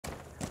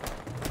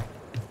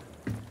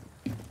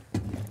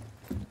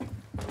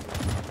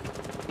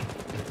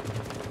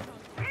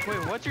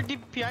Wait, what's your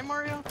DPI,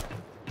 Mario?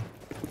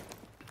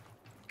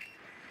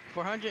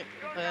 400.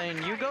 And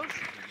you goes?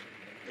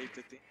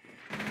 850.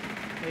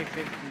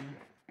 850.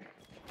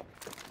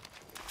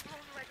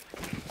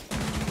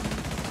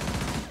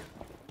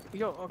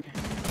 Yo, okay.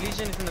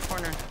 Legion is in the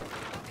corner.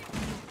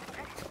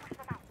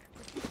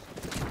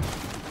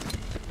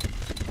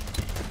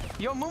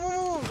 Yo, move, move,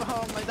 move!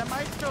 Oh my, the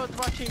maestro is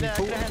watching that.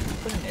 Put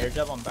an air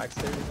jab on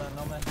backstairs on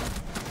Nomad.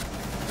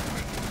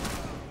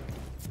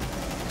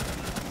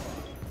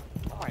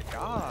 Oh my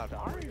god,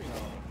 Mario.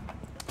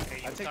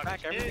 Hey, I take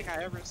back everything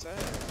I ever said.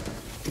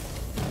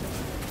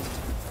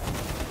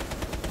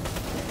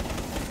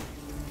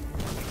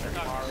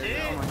 Talking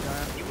shit. Oh my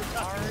god. You were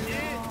talking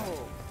shit.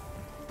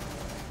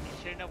 You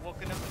shouldn't have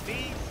woken up the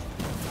beast.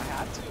 I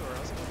had to, or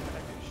else I wasn't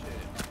gonna do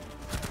shit.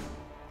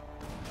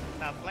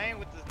 Stop playing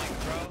with this nigga,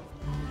 bro.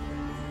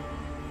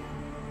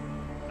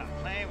 Stop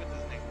playing with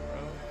this nigga,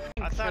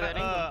 bro. Outside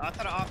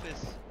of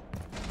office.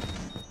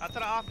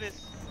 Outside of office.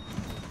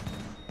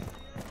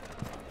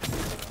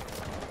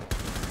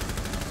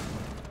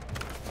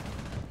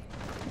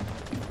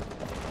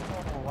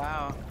 Oh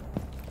wow.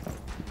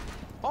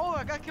 Oh,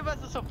 I got killed by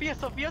the Sophia.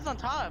 Sophia's on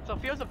top.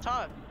 Sophia's up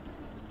top.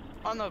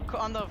 On the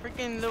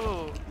freaking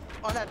little,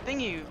 on that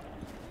thingy.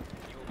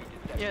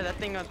 Yeah, that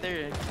thing up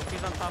there.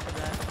 She's on top of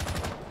that.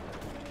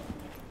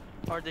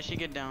 Or did she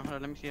get down? Hold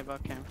on, let me see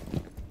about cam.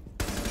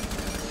 I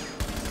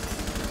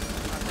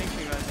think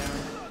she got down.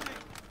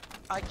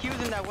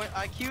 IQ's in that way.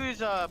 IQ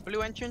is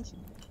blue entrance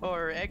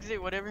or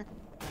exit, whatever.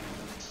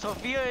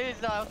 Sophia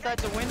is outside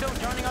the window,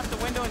 running out the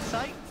window in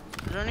sight.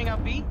 Running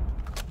out B.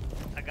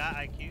 I got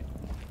IQ.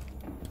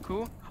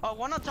 Cool. Oh,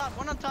 one on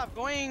top,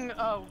 going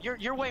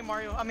your way,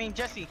 Mario. I mean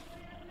Jesse.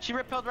 She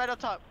repelled right up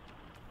top.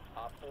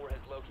 Op 4 has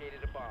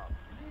located a bomb.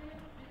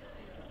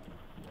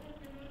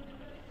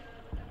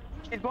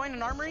 She's going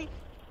in armory.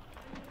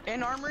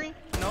 In armory?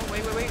 No,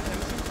 wait. Let me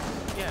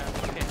see. Yeah,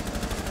 okay.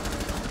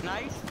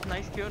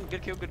 Nice kill,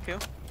 good kill.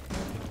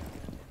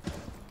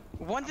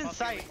 One's in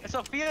sight.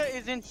 Sophia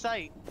is in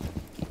sight.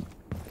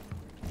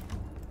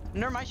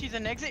 Never mind, she's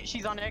in exit.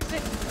 She's on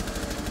exit.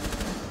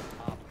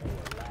 Op 4,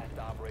 last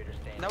operator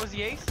standing. That was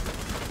the ace.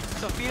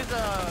 Sophia's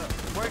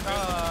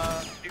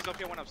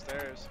Sophia went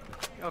upstairs.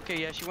 Okay,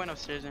 yeah, she went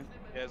upstairs then.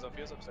 Yeah,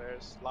 Sophia's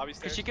upstairs. Lobby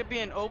stairs. Cause she could be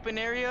in open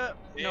area.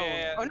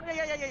 Yeah. No. Oh no,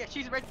 yeah.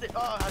 She's right there.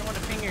 Oh, I don't want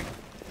to ping her.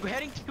 We're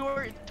heading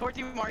towards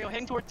you, Mario.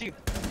 Heading towards you.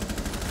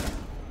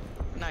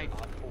 Nice.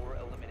 Op 4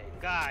 eliminated.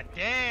 God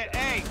damn,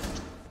 hey!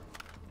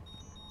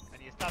 I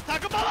need to stop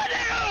talking about my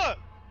nigga!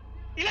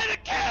 You let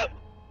it kill!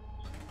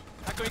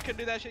 How come we couldn't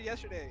do that shit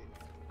yesterday?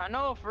 I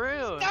know, for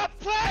real. Stop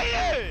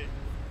playing!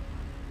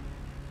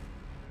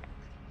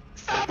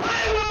 Stop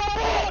playing with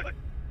my boy!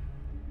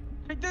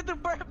 I did the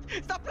burp.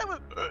 Stop playing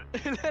with.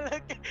 And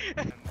they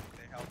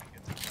help me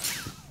get to the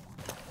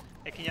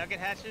Hey, can y'all get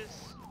hatches?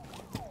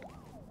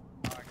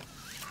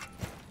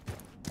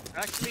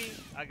 Actually,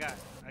 I got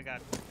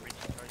breach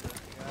charger.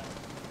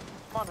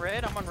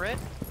 I'm on red.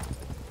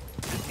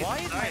 Why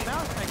is my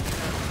mouse like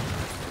that?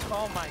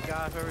 Oh my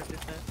god, whoever did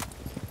that.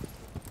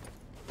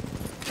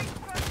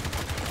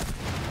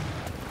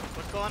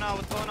 What's going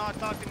on?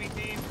 Talk to me,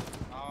 team.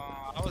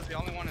 I was the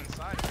only one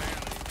inside,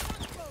 apparently.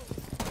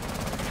 I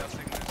was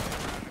taking this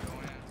shit around to go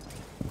in.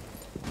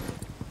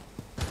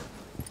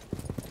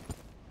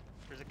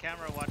 There's a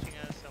camera watching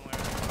us somewhere.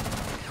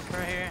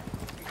 Right here.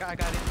 I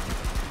got it.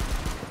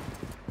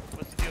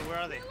 What's the deal? Where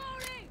are they?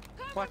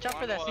 Watch out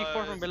for that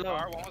C4 from below.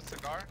 Cigar, one was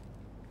cigar.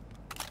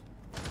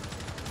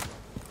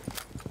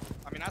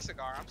 I mean, not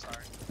cigar, I'm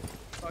sorry.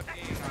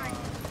 Fucking,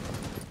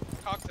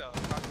 cocktail.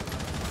 Fucking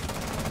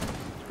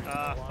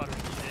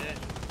shit.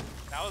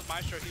 That was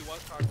Maestro, he was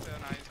cocktail,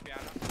 now he's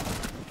piano.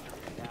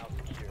 Now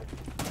secure.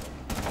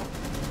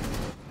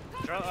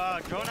 Drone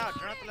out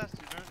the last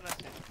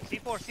two,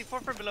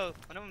 C4 from below.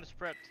 One of them is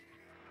prepped.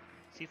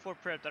 C4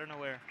 prepped, I don't know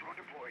where.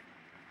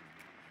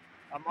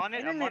 I'm on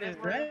it,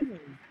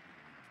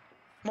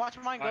 Watch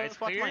mine, Alright,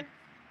 guys. Watch clear? mine.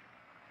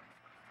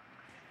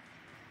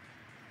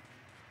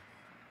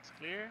 It's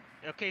clear.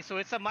 Okay, so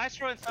it's a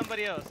Maestro and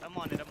somebody else. I'm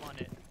on it.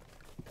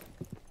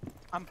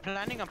 I'm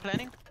planning.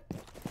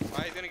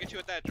 Why, he's gonna get you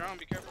with that drone,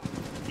 be careful.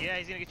 Yeah,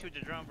 he's gonna get you with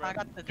the drone, bro. I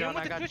got the Get him drone,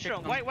 with I the got twitch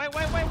chicken drone. on.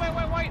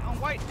 White, on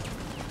white.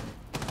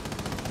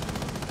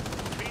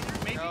 Freezer,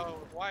 maybe? No,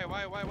 why,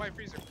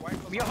 freezer? Why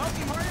close Yo, help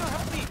me, Mario,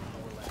 help me.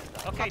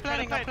 Okay, I'm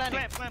planning. Plan.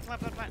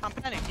 I'm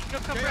planning. He's gonna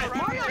come Okay, red.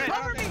 right, Mario, right.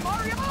 cover me,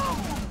 Mario!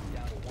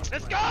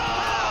 Let's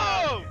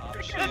go!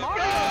 Shit, Let's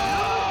Mario,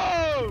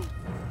 go!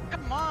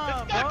 Come on,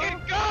 Let's bro.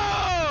 fucking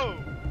go!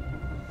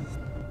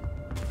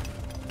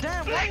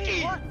 Damn,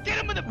 Flecky! what? Get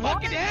him in the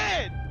fucking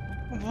head!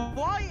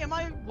 Why do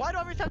I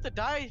always have to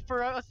die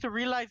for us to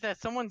realize that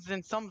someone's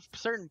in some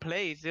certain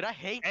place? Dude, I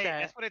hate Hey,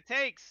 that. that's what it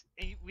takes.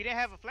 And we didn't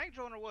have a flank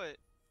drone or what?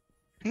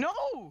 No!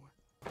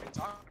 what are you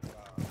talking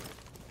about?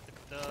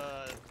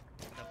 The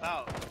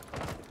bout.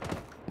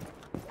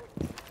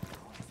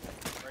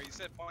 Bro, you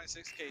said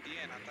 0.6 KD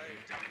and I thought you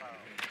were talking about...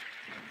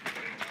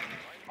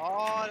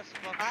 Oh, that's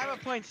fucking. I have a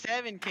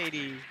 0.7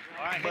 KD.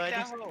 Alright, but hit that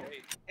it's- hole.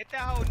 Hit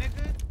that hole,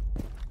 nigga.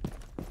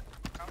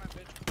 Comment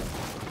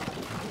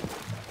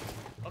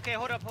Okay,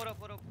 hold up.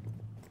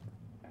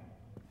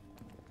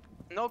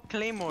 No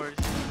claymores.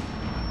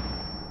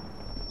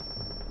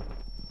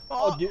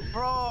 Oh, Oh, dude.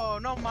 bro,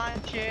 no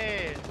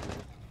manches.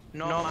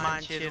 No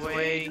manches, Did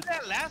way. you do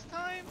that last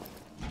time?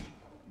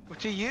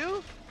 To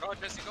you? Go,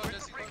 Jesse, go,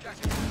 Jesse, go,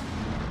 Jesse.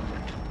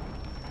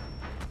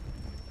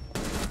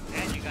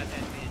 And you got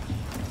that bitch.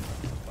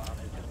 Bomb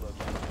has been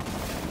located.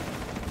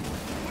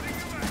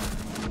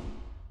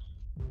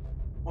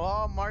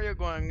 Oh, Mario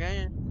going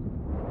in.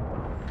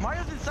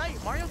 Mario's in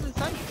sight. Mario's in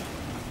sight.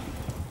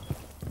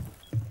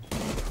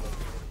 Located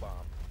a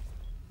bomb.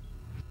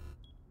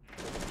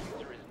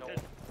 User is no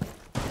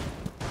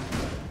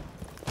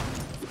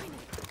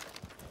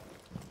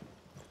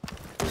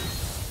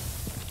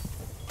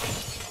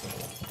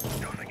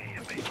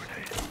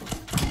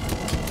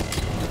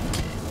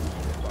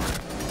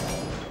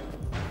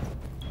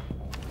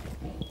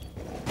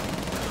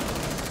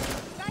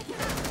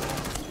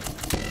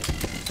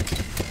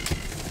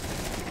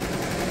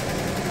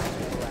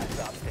last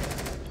stop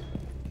standing.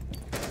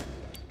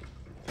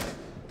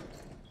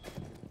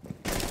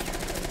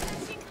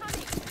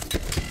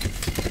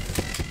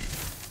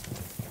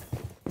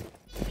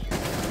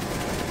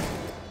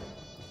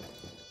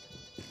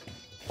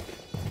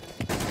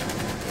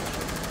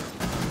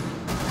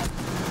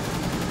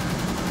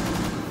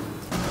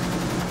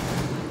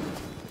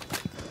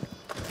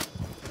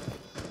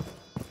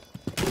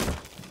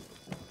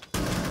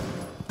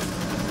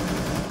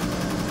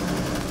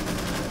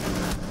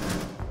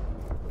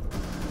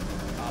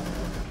 Op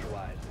 4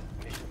 neutralized.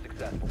 Mission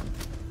successful.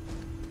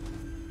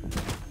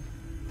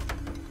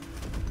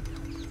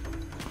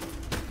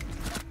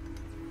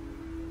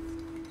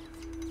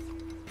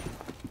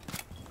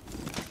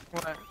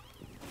 What?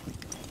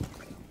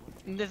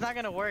 It's not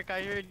gonna work.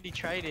 I already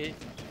tried it.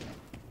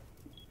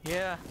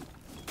 Yeah.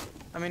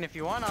 I mean, if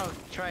you want, I'll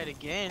try it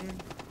again.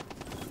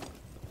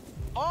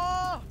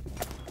 Oh!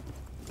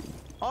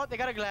 Oh, they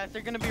got a glass.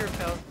 They're gonna be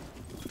repelled.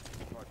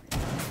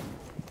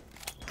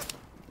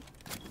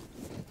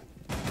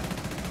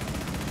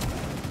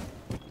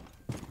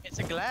 It's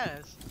a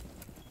glass.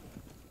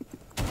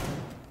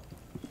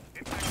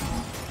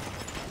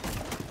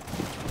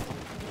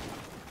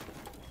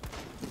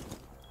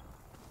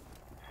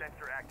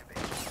 Sensor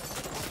activated.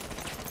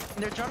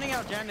 They're droning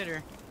out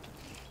janitor.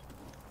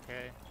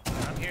 Okay.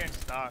 I'm here in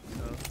stock,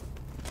 so.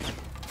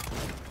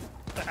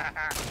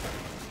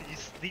 You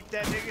sleep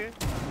that nigga?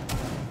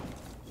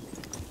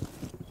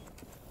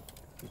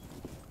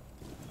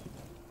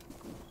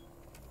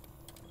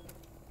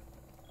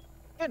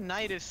 Good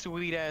night, his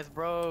sweet ass,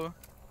 bro.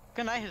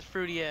 Good night, his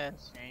fruity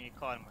ass. And you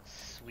call him a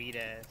sweet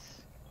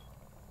ass.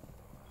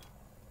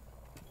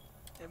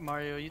 Hey,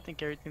 Mario, you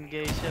think everything's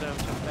gay? Shut up,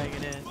 just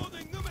faggot ass.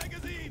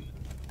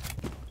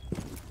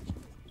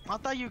 I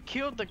thought you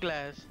killed the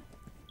glass.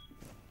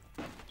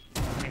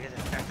 Niggas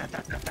are da,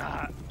 da, da, da,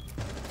 da.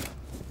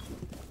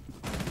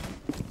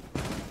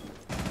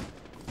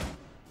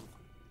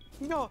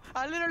 No,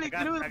 I literally I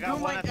got threw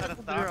one my outside gun of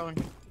with stock. drone.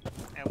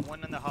 And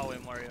one in the hallway,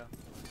 Mario.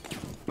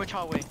 Which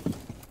hallway?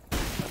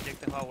 Take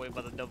the hallway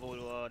by the double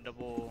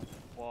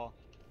wall.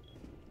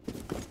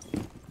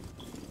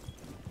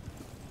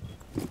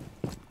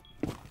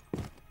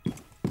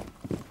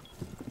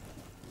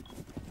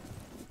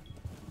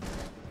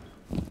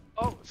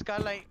 Oh,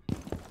 skylight.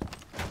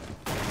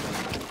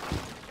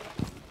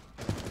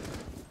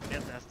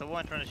 Yep, that's the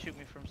one trying to shoot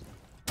me from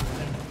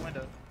the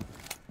window.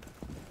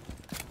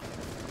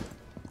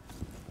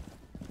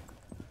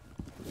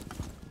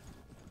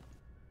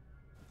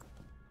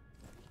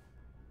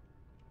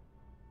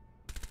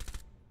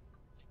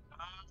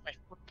 My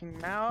fucking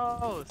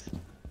mouse.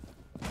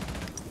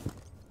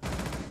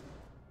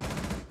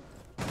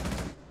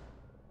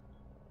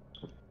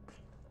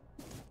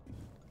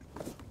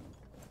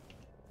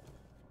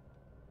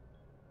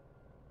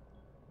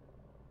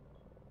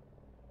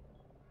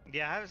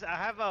 Yeah, I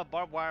have a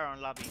barbed wire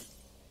on lobby.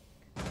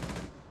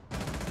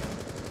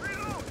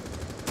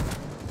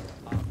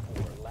 Op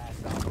 4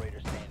 last operator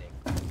standing.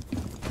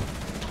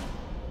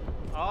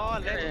 Oh,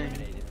 let's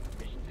Eliminated.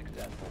 Mission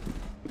successful.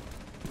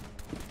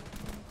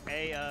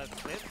 Hey,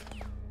 Clip.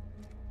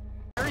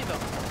 Hurry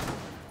though.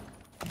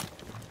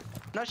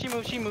 No, she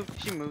moved.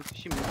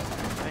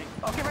 Right.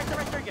 Okay, right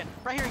there again.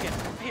 Right here again.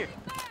 Right here.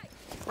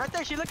 Right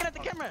there. She's looking at the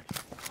camera.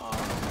 Oh.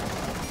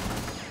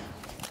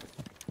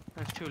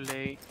 That's too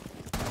late.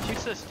 She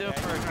stood still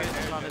for a good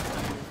amount of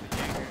time.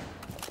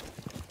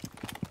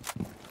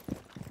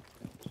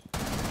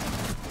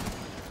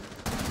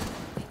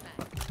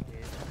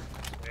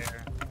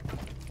 Where?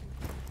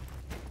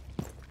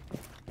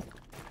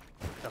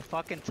 The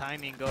fucking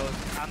timing goes.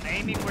 I'm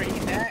aiming where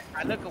he's at.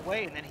 I look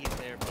away and then he's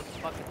there. But the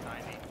fucking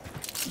timing.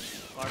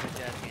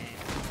 Garbage ass game.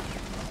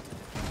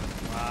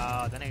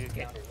 Wow, that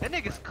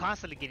nigga's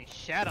constantly getting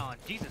shat on.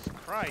 Jesus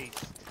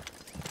Christ.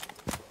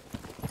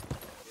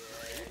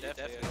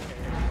 Definitely.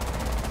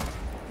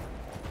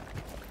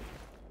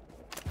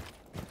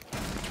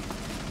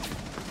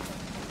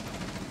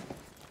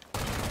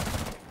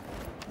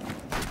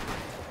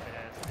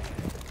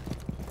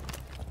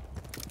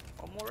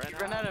 One more You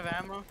run out of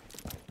ammo?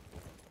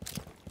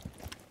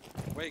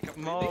 Wait,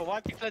 completely? Mo,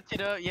 watch you clutch it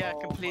up. Yeah, Oh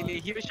completely. my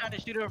He was trying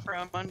to shoot her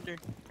from under.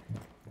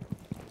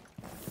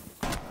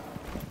 Oh,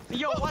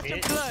 Yo, watch him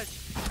Shit. clutch.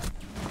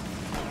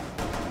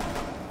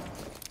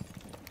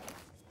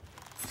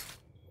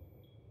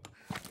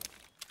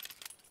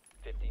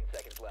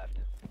 Seconds left.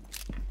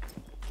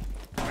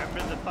 Remember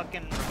the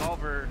fucking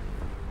revolver?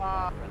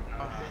 Ah,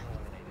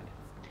 Eliminated.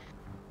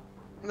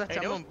 that's Hey,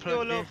 that was someone still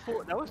a plugged little in.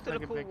 cool. That was still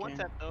Plug a it cool back one in.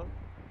 tap though.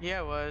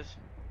 Yeah, it was.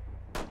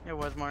 It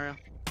was Mario.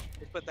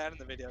 They put that in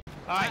the video.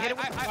 Alright, hit it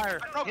with the I fire.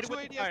 broke Hit it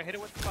with two the fire. Hit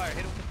it with the fire. Hit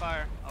it with the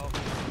fire. Oh.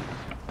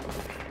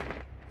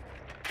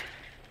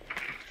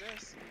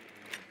 This.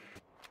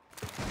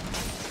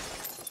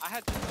 I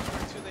had to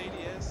the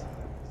ADS.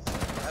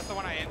 That's the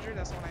one I injured?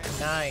 That's the one I injured?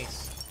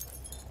 Nice.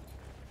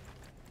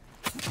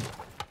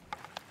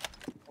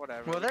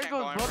 Whatever. Well, we there can't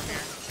goes go in both.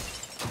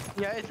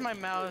 from here. Yeah, it's my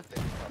mouse.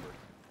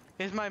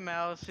 It's my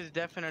mouse. It's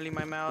definitely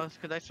my mouse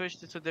because I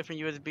switched it to a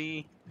different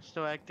USB. It's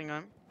still acting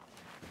on.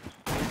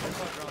 That's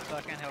what drone, so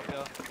I can't help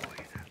you.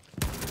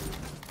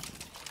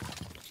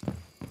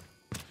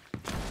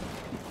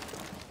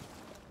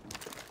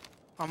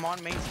 I'm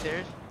on main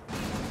stairs.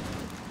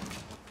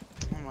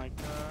 Oh my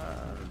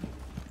god.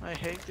 I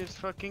hate this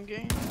fucking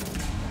game.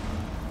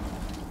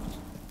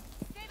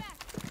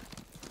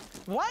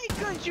 Why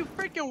couldn't you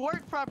freaking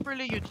work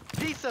properly, you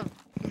piece of...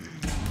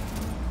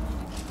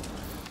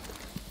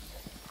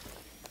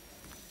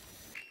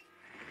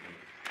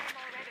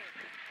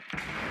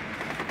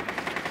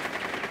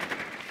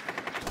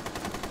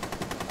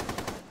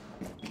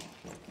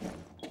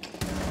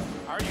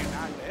 How are you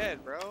not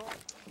dead, bro?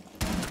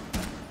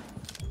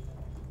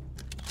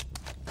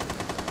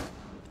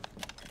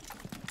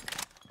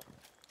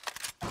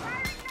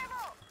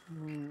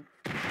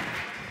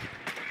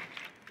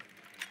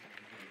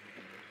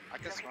 I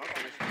can smoke it.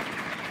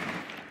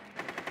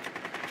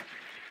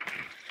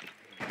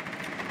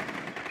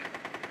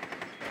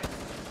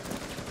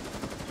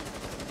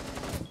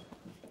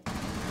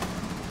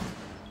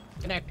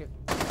 Connector.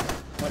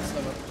 What's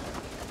the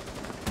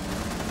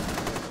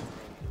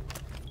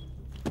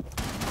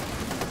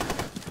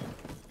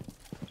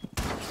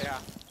Yeah.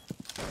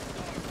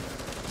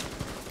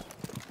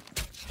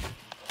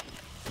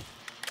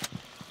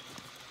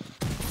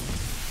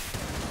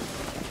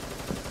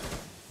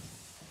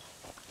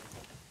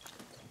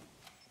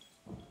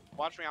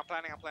 Watch me, I'm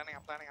planning.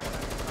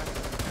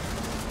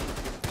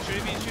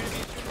 Shooting me.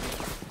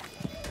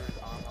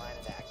 Online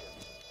and active.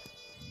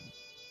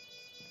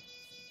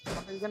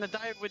 You're gonna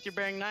die with your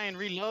bearing 9.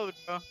 Reload,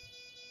 bro.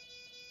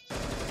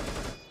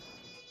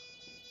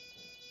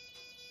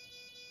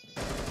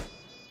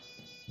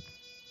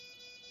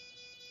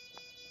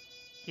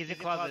 He's in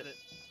closet.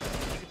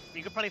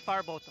 You could probably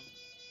fire both them.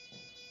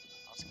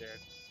 I'm scared.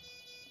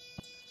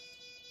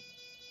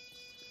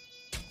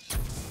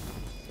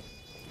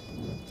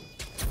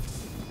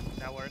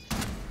 That works.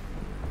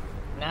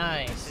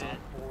 Nice. Yeah.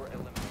 4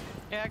 eliminated.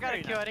 Yeah, I got a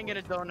Very kill. I nice, didn't get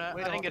a boys. donut.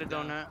 Way I to didn't get a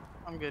hold it donut.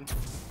 I'm good.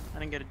 I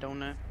didn't get a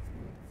donut.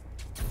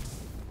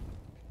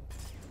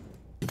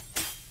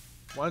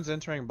 One's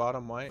entering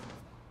bottom white.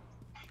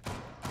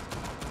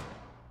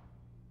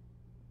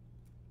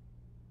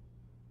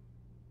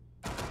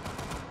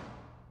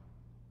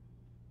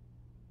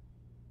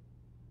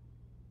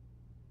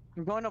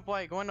 I'm going up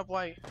white. Going up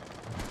white.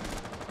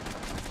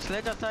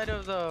 Sledge outside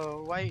of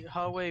the white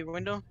hallway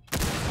window.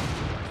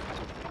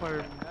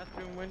 Or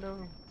bathroom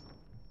window.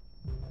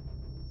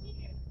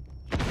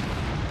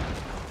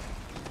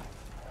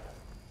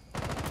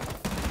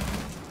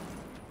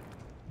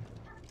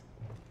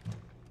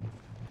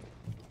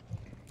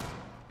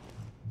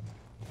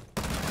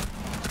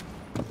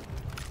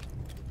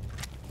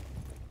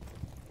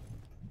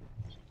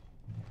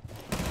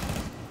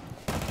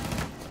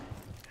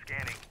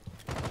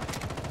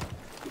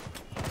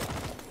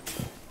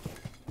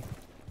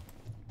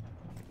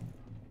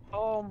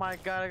 Oh my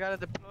god, I got a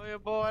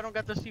deployable. I don't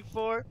got the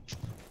C4.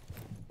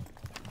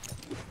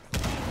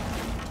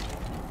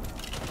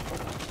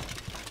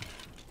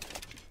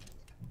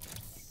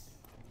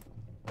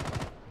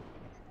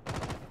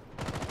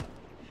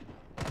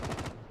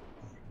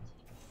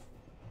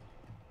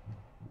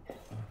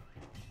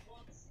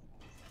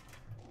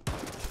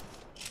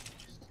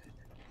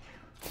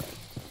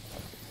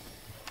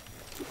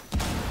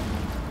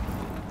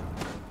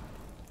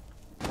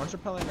 One's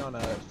repelling on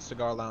a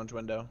cigar lounge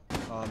window,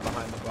 behind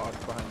the bar,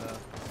 behind the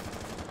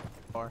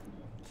bar.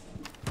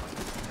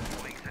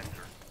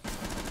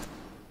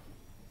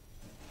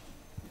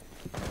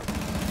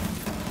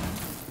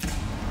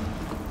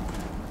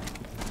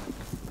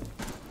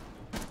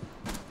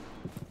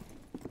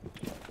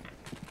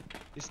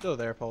 He's still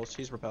there, Pulse.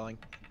 He's repelling.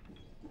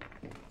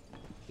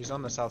 He's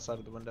on the south side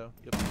of the window.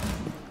 Yep.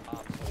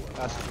 Op 4.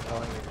 Fast is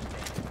repelling.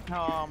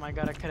 Oh my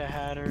god, I could have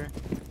had her.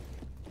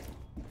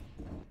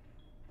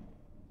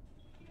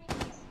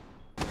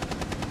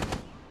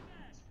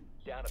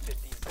 Down to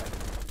 15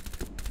 seconds.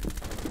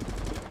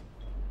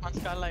 On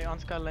skylight, on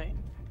skylight.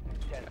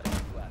 10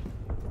 seconds left.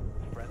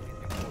 Friendly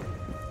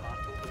victorious.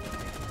 Hostile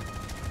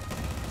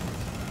eliminated.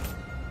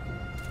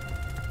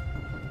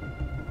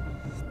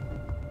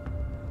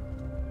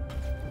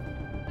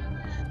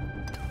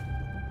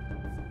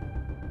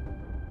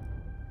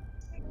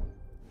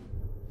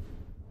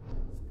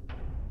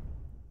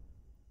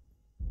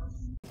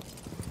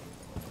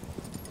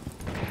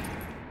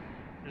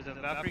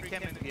 Valkyrie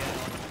came in the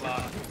on the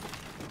clock.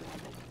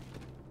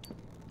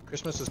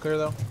 Christmas is clear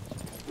though.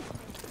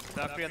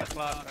 Valkyrie on the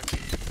clock.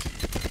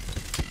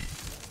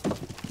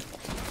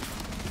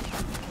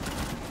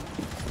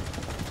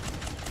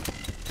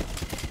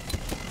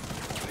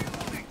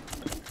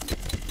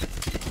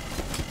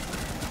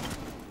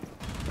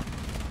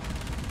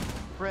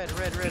 Red.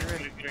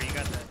 Here, you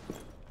got that.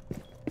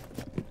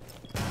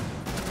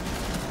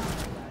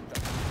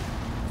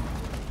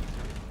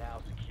 Now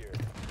secure.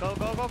 Go.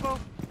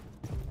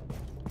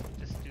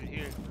 This dude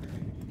here.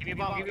 Give me a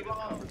bomb.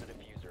 Recover the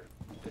diffuser.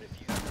 The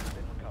diffuser has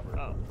been recovered.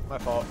 Oh, My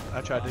fault.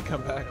 I tried to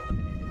come back.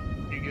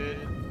 you good?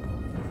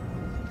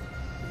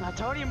 I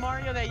told you,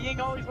 Mario, that Ying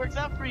always works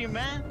out for you,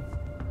 man.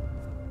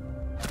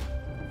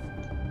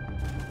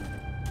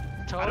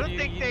 I don't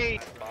think they.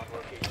 Bomb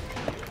location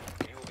secure.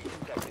 You will be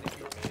detected if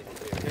you remain in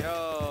this area.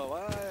 Yo,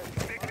 what?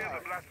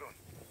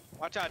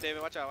 Watch out,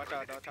 David. Watch out.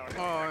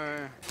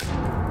 Oh,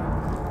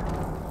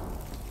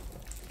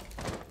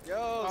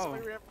 Yo,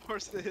 somebody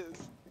reinforce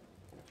this.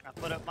 I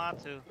put up mine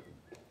too.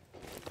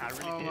 I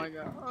really oh did. my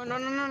god. Oh,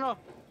 no.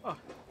 Oh.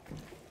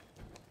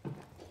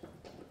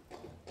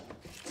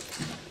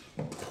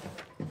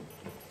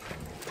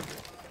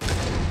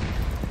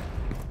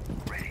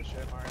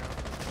 Shit, Mario.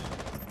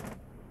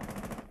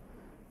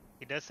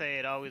 He does say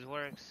it always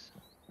works.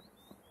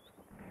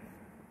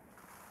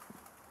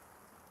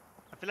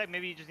 I feel like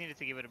maybe you just needed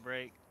to give it a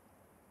break.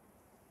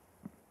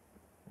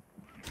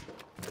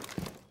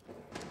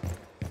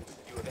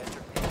 You have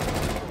entered the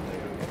control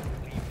area.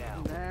 Leave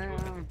now. You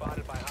have been Damn.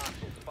 spotted by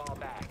hostiles. Fall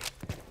back.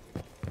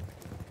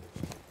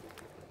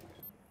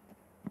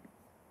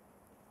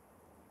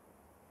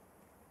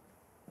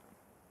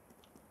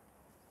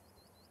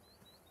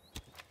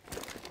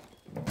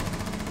 In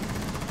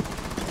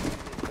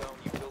this zone,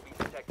 you will be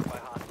detected by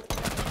hostiles.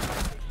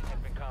 Location has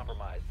been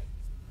compromised.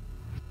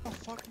 How the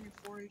fuck are you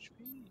 4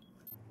 HP?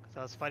 Cause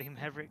I was fighting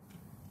Maverick.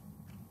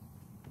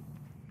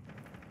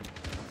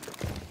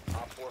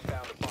 Op 4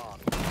 found a bomb.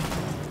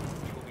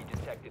 You will be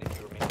detected if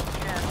you remain.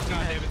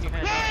 God, David,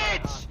 somebody-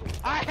 Bitch!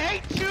 I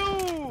hate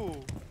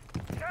you!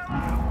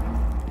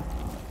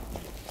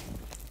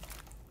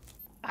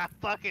 I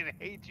fucking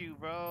hate you,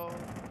 bro.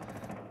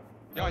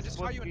 Yo, I just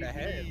saw you in the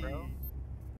head, bro.